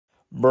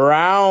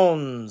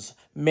Browns.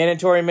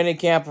 Mandatory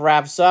minicamp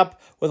wraps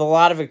up with a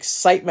lot of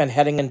excitement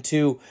heading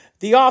into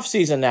the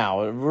offseason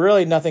now.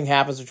 Really nothing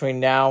happens between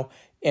now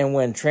and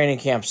when training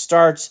camp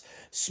starts.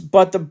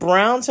 But the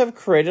Browns have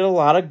created a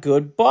lot of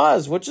good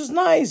buzz, which is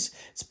nice.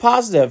 It's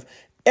positive.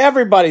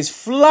 Everybody's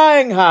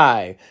flying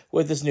high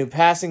with this new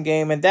passing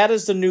game, and that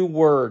is the new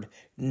word.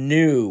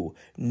 New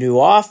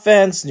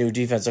offense, new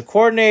defensive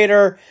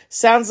coordinator.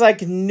 Sounds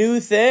like new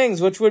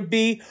things, which would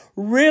be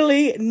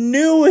really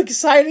new,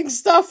 exciting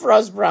stuff for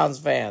us Browns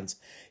fans.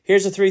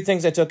 Here's the 3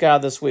 things I took out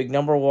of this week.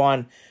 Number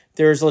 1,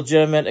 there's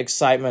legitimate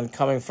excitement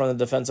coming from the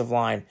defensive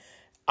line.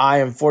 I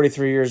am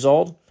 43 years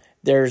old.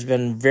 There's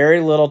been very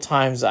little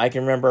times I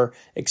can remember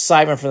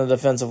excitement from the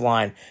defensive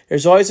line.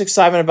 There's always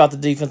excitement about the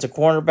defensive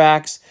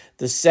cornerbacks,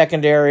 the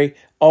secondary,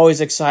 always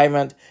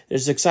excitement.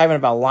 There's excitement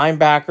about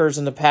linebackers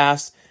in the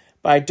past.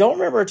 But I don't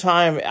remember a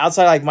time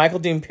outside like Michael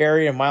Dean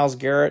Perry and Myles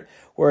Garrett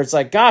where it's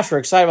like, gosh, we're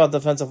excited about the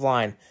defensive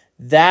line.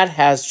 That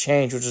has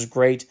changed, which is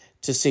great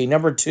to see.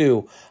 Number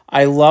 2,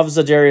 I love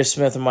Zadarius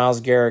Smith and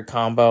Myles Garrett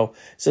combo.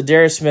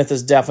 Zadarius Smith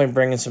is definitely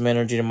bringing some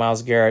energy to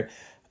Myles Garrett.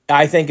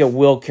 I think it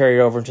will carry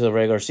over into the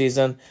regular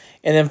season.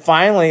 And then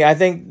finally, I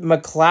think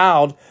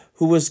McLeod,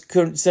 who was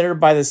considered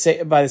by the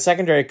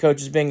secondary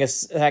coach as being a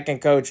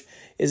second coach,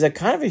 is a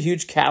kind of a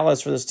huge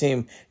catalyst for this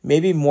team,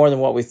 maybe more than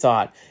what we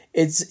thought.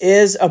 It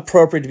is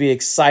appropriate to be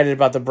excited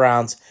about the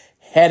Browns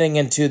heading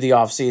into the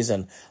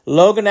offseason.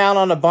 Logan out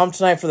on a bump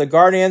tonight for the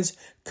Guardians.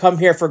 Come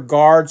here for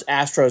Guards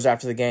Astros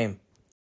after the game.